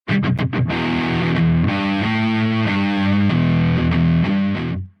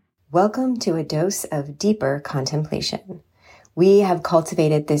Welcome to a dose of deeper contemplation. We have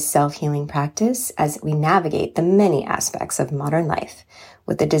cultivated this self-healing practice as we navigate the many aspects of modern life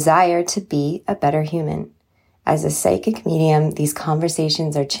with the desire to be a better human. As a psychic medium, these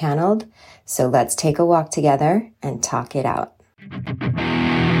conversations are channeled, so let's take a walk together and talk it out.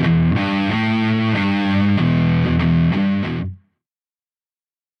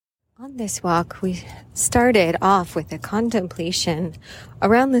 On this walk, we started off with a contemplation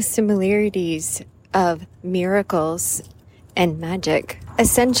around the similarities of miracles and magic.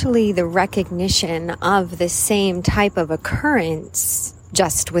 Essentially, the recognition of the same type of occurrence,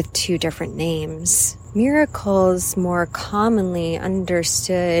 just with two different names. Miracles more commonly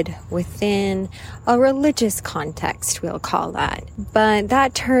understood within a religious context, we'll call that. But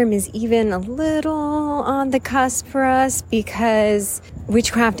that term is even a little on the cusp for us because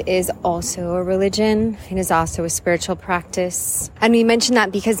witchcraft is also a religion. It is also a spiritual practice. And we mention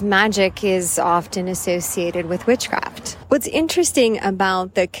that because magic is often associated with witchcraft. What's interesting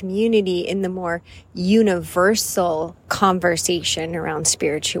about the community in the more universal conversation around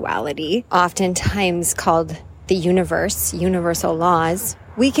spirituality, oftentimes called the universe, universal laws,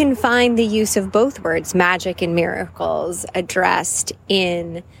 we can find the use of both words, magic and miracles, addressed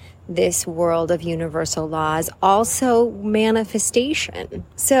in this world of universal laws, also manifestation.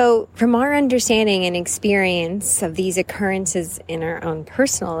 So from our understanding and experience of these occurrences in our own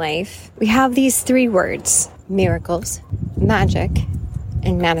personal life, we have these three words: miracles, magic,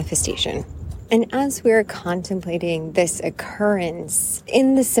 and manifestation. And as we're contemplating this occurrence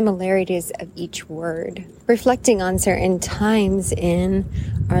in the similarities of each word, reflecting on certain times in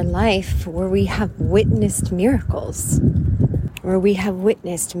our life where we have witnessed miracles, where we have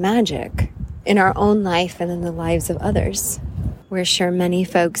witnessed magic in our own life and in the lives of others. We're sure many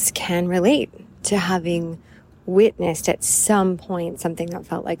folks can relate to having witnessed at some point something that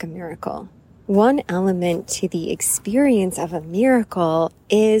felt like a miracle. One element to the experience of a miracle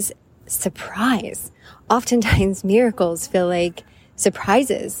is surprise. Oftentimes miracles feel like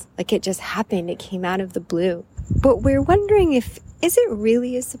surprises, like it just happened, it came out of the blue. But we're wondering is it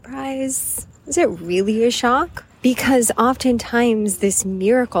really a surprise? Is it really a shock? Because oftentimes this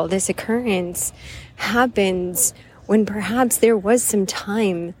miracle, this occurrence happens when perhaps there was some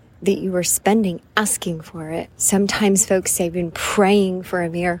time that you were spending asking for it. Sometimes folks say, I've been praying for a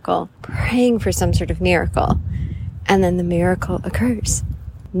miracle, praying for some sort of miracle, and then the miracle occurs.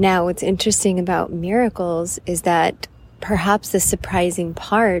 Now, what's interesting about miracles is that perhaps the surprising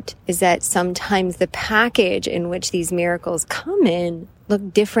part is that sometimes the package in which these miracles come in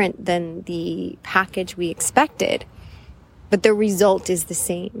look different than the package we expected, but the result is the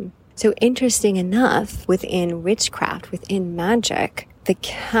same. So interesting enough, within witchcraft, within magic, the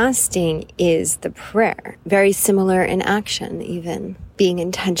casting is the prayer. Very similar in action even. Being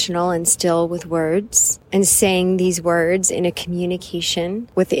intentional and still with words and saying these words in a communication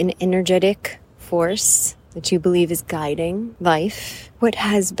with an energetic force that you believe is guiding life. What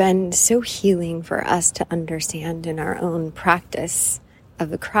has been so healing for us to understand in our own practice of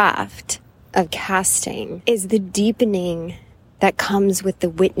the craft of casting is the deepening that comes with the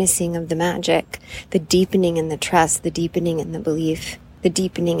witnessing of the magic, the deepening in the trust, the deepening in the belief, the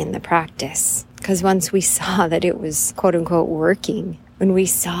deepening in the practice. Because once we saw that it was quote unquote working, when we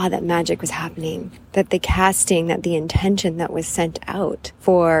saw that magic was happening, that the casting, that the intention that was sent out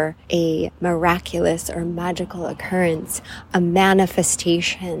for a miraculous or magical occurrence, a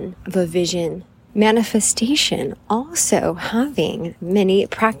manifestation of a vision, manifestation also having many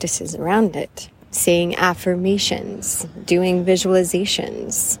practices around it. Saying affirmations, doing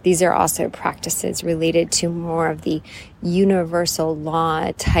visualizations. These are also practices related to more of the universal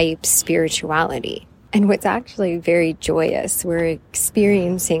law type spirituality. And what's actually very joyous, we're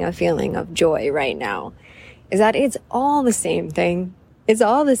experiencing a feeling of joy right now, is that it's all the same thing. It's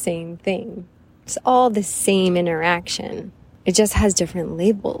all the same thing. It's all the same interaction. It just has different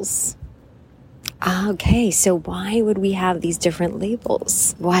labels. Okay, so why would we have these different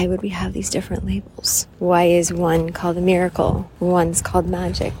labels? Why would we have these different labels? Why is one called a miracle? One's called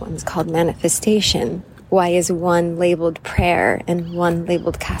magic. One's called manifestation. Why is one labeled prayer and one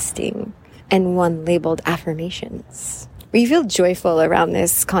labeled casting and one labeled affirmations? We feel joyful around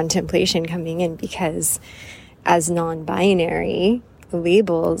this contemplation coming in because as non-binary,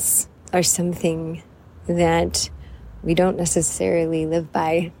 labels are something that we don't necessarily live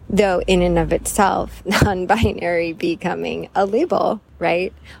by, though in and of itself, non-binary becoming a label,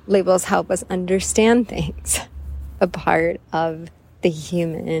 right? Labels help us understand things, a part of the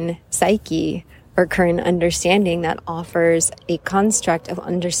human psyche or current understanding that offers a construct of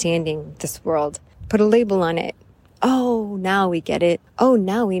understanding this world. Put a label on it. oh, now we get it. Oh,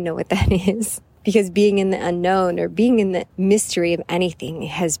 now we know what that is. Because being in the unknown or being in the mystery of anything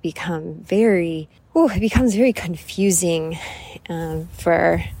has become it becomes very confusing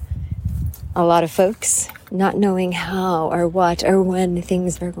for a lot of folks. Not knowing how or what or when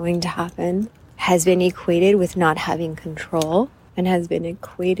things are going to happen has been equated with not having control and has been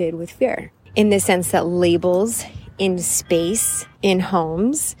equated with fear. In the sense that labels in space, in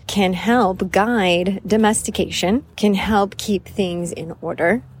homes, can help guide domestication, can help keep things in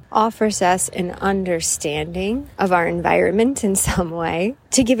order, offers us an understanding of our environment in some way.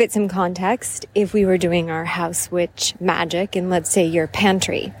 To give it some context, if we were doing our house witch magic in, let's say, your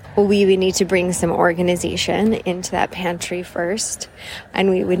pantry, well, we would need to bring some organization into that pantry first, and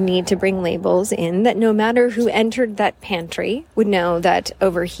we would need to bring labels in that no matter who entered that pantry would know that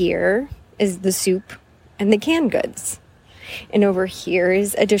over here is the soup and the canned goods, and over here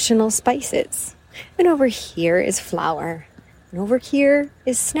is additional spices, and over here is flour, and over here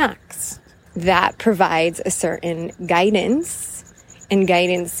is snacks. That provides a certain guidance, and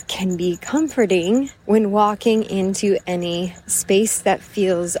guidance can be comforting when walking into any space that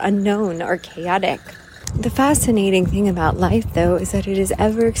feels unknown or chaotic. The fascinating thing about life, though, is that it is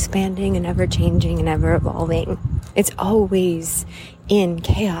ever expanding and ever changing and ever evolving. It's always in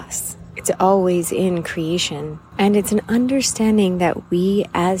chaos. It's always in creation. And it's an understanding that we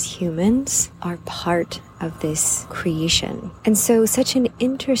as humans are part of this creation. And so such an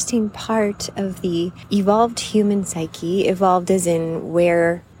interesting part of the evolved human psyche, evolved as in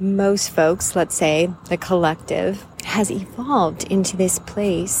where most folks, let's say the collective, has evolved into this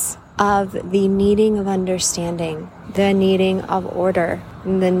place of the needing of understanding, the needing of order,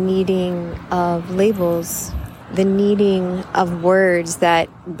 the needing of labels, the needing of words that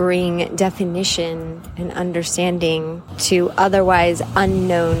bring definition and understanding to otherwise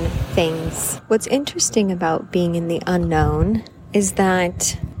unknown things. What's interesting about being in the unknown is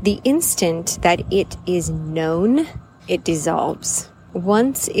that the instant that it is known, it dissolves.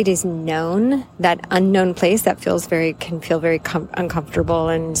 Once it is known, that unknown place that can feel very uncomfortable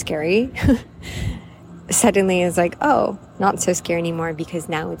and scary, suddenly is like, oh, not so scary anymore because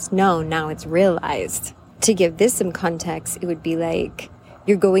now it's known, now it's realized. To give this some context, it would be like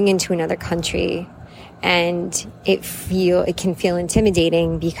you're going into another country and it can feel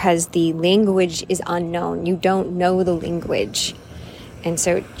intimidating because the language is unknown. You don't know the language. And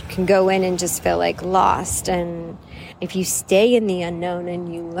so you can go in and just feel like lost. And if you stay in the unknown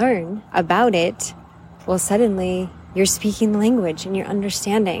and you learn about it, well, suddenly you're speaking the language and you're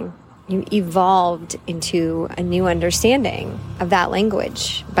understanding. You evolved into a new understanding of that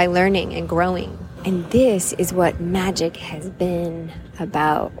language by learning and growing. And this is what magic has been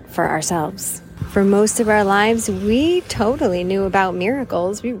about for ourselves. For most of our lives, we totally knew about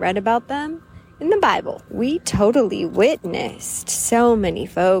miracles. We read about them in the Bible. We totally witnessed so many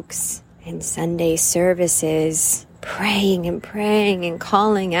folks in Sunday services praying and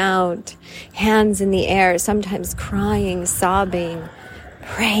calling out, hands in the air, sometimes crying, sobbing,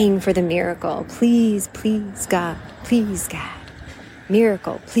 praying for the miracle. Please, please, God,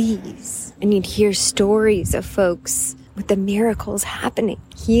 miracle, please. And you'd hear stories of folks with the miracles happening,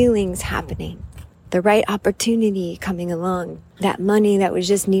 healings happening, the right opportunity coming along, that money that was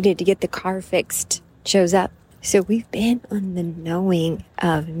just needed to get the car fixed shows up. So we've been on the knowing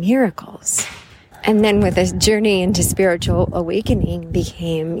of miracles. And then with this journey into spiritual awakening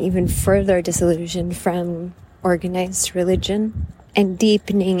became even further disillusioned from organized religion and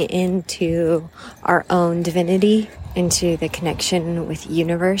deepening into our own divinity, into the connection with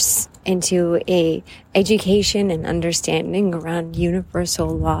universe, into a education and understanding around universal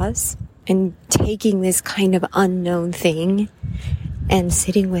laws, and taking this kind of unknown thing and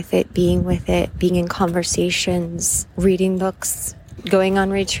sitting with it, being in conversations, reading books, going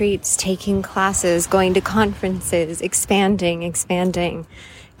on retreats, taking classes, going to conferences, expanding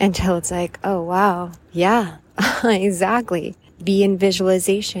until it's like, oh wow, yeah, exactly. Be in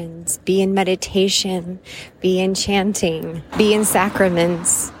visualizations, be in meditation, be in chanting, be in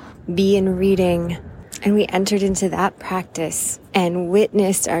sacraments, be in reading. And we entered into that practice and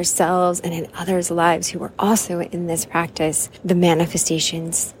witnessed ourselves and in others' lives who were also in this practice, the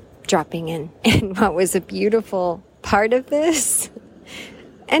manifestations dropping in. And what was a beautiful part of this,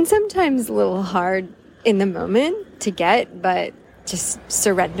 and sometimes a little hard in the moment to get, but just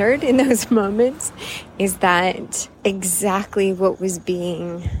surrendered in those moments, is that exactly what was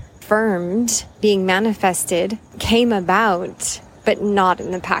being affirmed, being manifested, came about, but not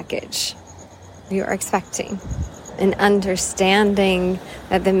in the package we were expecting. And understanding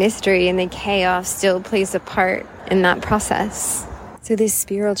that the mystery and the chaos still plays a part in that process. It's So this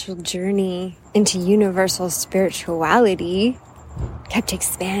spiritual journey into universal spirituality kept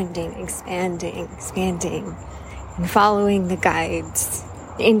expanding, and following the guides.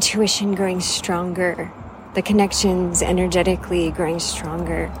 Intuition growing stronger, the connections energetically growing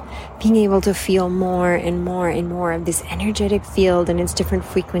stronger, being able to feel more and more and more of this energetic field and its different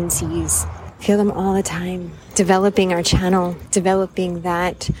frequencies. Feel them all the time. Developing our channel, developing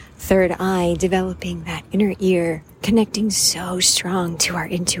that third eye, developing that inner ear, connecting so strong to our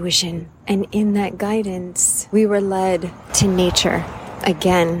intuition. And in that guidance, we were led to nature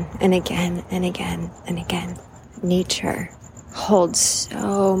again and again and again and again. Nature holds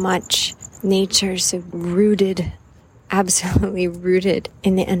so much. Nature so rooted, absolutely rooted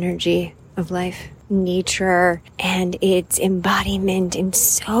in the energy of life. Nature and its embodiment in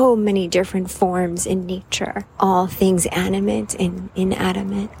so many different forms in nature. All things animate and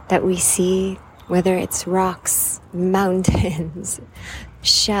inanimate that we see, whether it's rocks, mountains,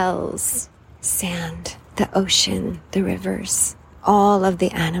 shells, sand, the ocean, the rivers, all of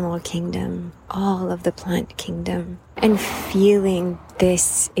the animal kingdom, all of the plant kingdom, and feeling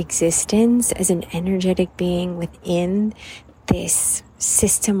this existence as an energetic being within this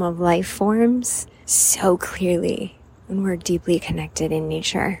system of life forms so clearly when we're deeply connected in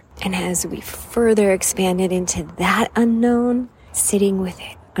nature. And as we further expanded into that unknown, sitting with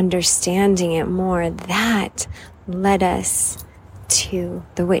it, understanding it more, that led us to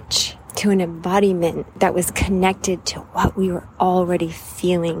the witch, to an embodiment that was connected to what we were already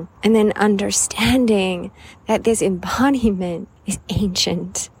feeling. And then understanding that this embodiment is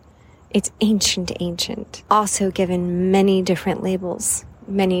ancient. It's ancient. Also given many different labels.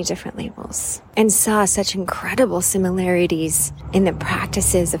 And saw such incredible similarities in the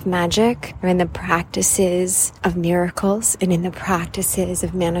practices of magic, or in the practices of miracles, and in the practices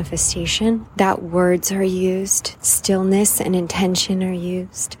of manifestation. That words are used, stillness and intention are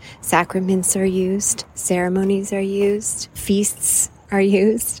used, sacraments are used, ceremonies are used, feasts are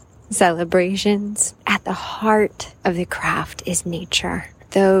used, celebrations. At the heart of the craft is nature.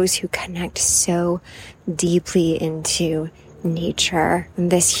 Those who connect so deeply into nature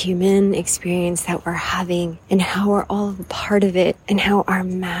and this human experience that we're having, and how we're all a part of it, and how our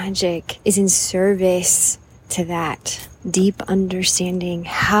magic is in service to that deep understanding.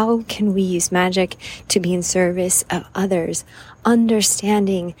 How can we use magic to be in service of others?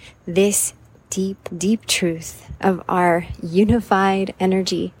 Understanding this deep truth of our unified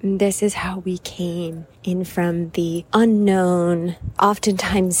energy. And this is how we came in from the unknown,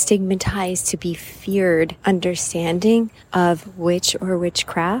 oftentimes stigmatized to be feared understanding of witch or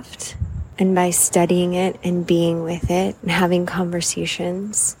witchcraft. And by studying it and being with it and having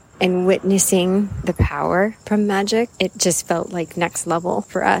conversations and witnessing the power from magic, it just felt like next level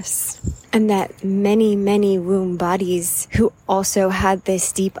for us. And that many womb bodies who also had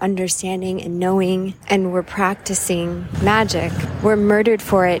this deep understanding and knowing and were practicing magic were murdered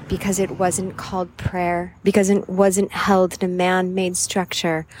for it, because it wasn't called prayer, because it wasn't held in a man-made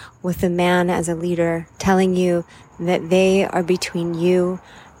structure with a man as a leader telling you that they are between you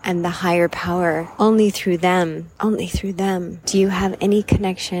and the higher power. Only through them do you have any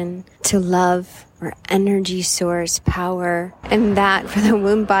connection to love or energy source power. And that for the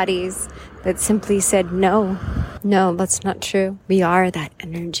womb bodies that simply said, no, that's not true. We are that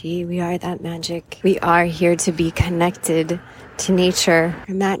energy. We are that magic. We are here to be connected to nature.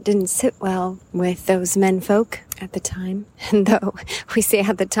 And that didn't sit well with those menfolk at the time. And though we say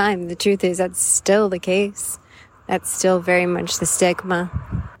at the time, the truth is that's still the case. That's still very much the stigma.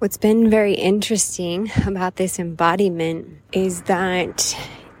 What's been very interesting about this embodiment is that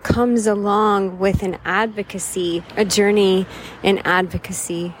comes along with an advocacy, a journey in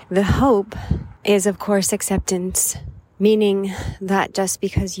advocacy. The hope is, of course, acceptance, meaning that just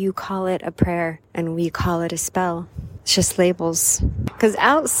because you call it a prayer and we call it a spell, it's just labels. Because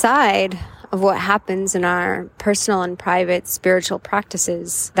outside of what happens in our personal and private spiritual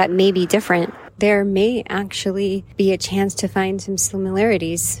practices that may be different, there may actually be a chance to find some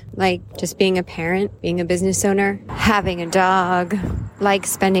similarities, like just being a parent, being a business owner, having a dog, like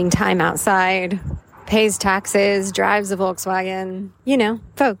spending time outside, pays taxes, drives a Volkswagen,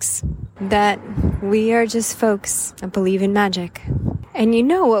 folks. That we are just folks that believe in magic. And you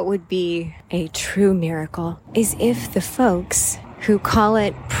know what would be a true miracle is if the folks who call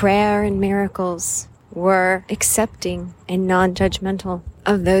it prayer and miracles were accepting and non-judgmental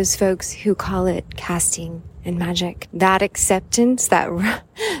of those folks who call it casting and magic. That acceptance, that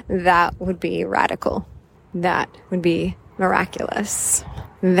would be radical. That would be miraculous.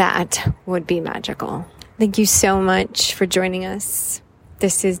 That would be magical. Thank you so much for joining us.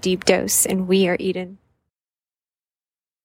 This is Deep Dose, and we are Eden.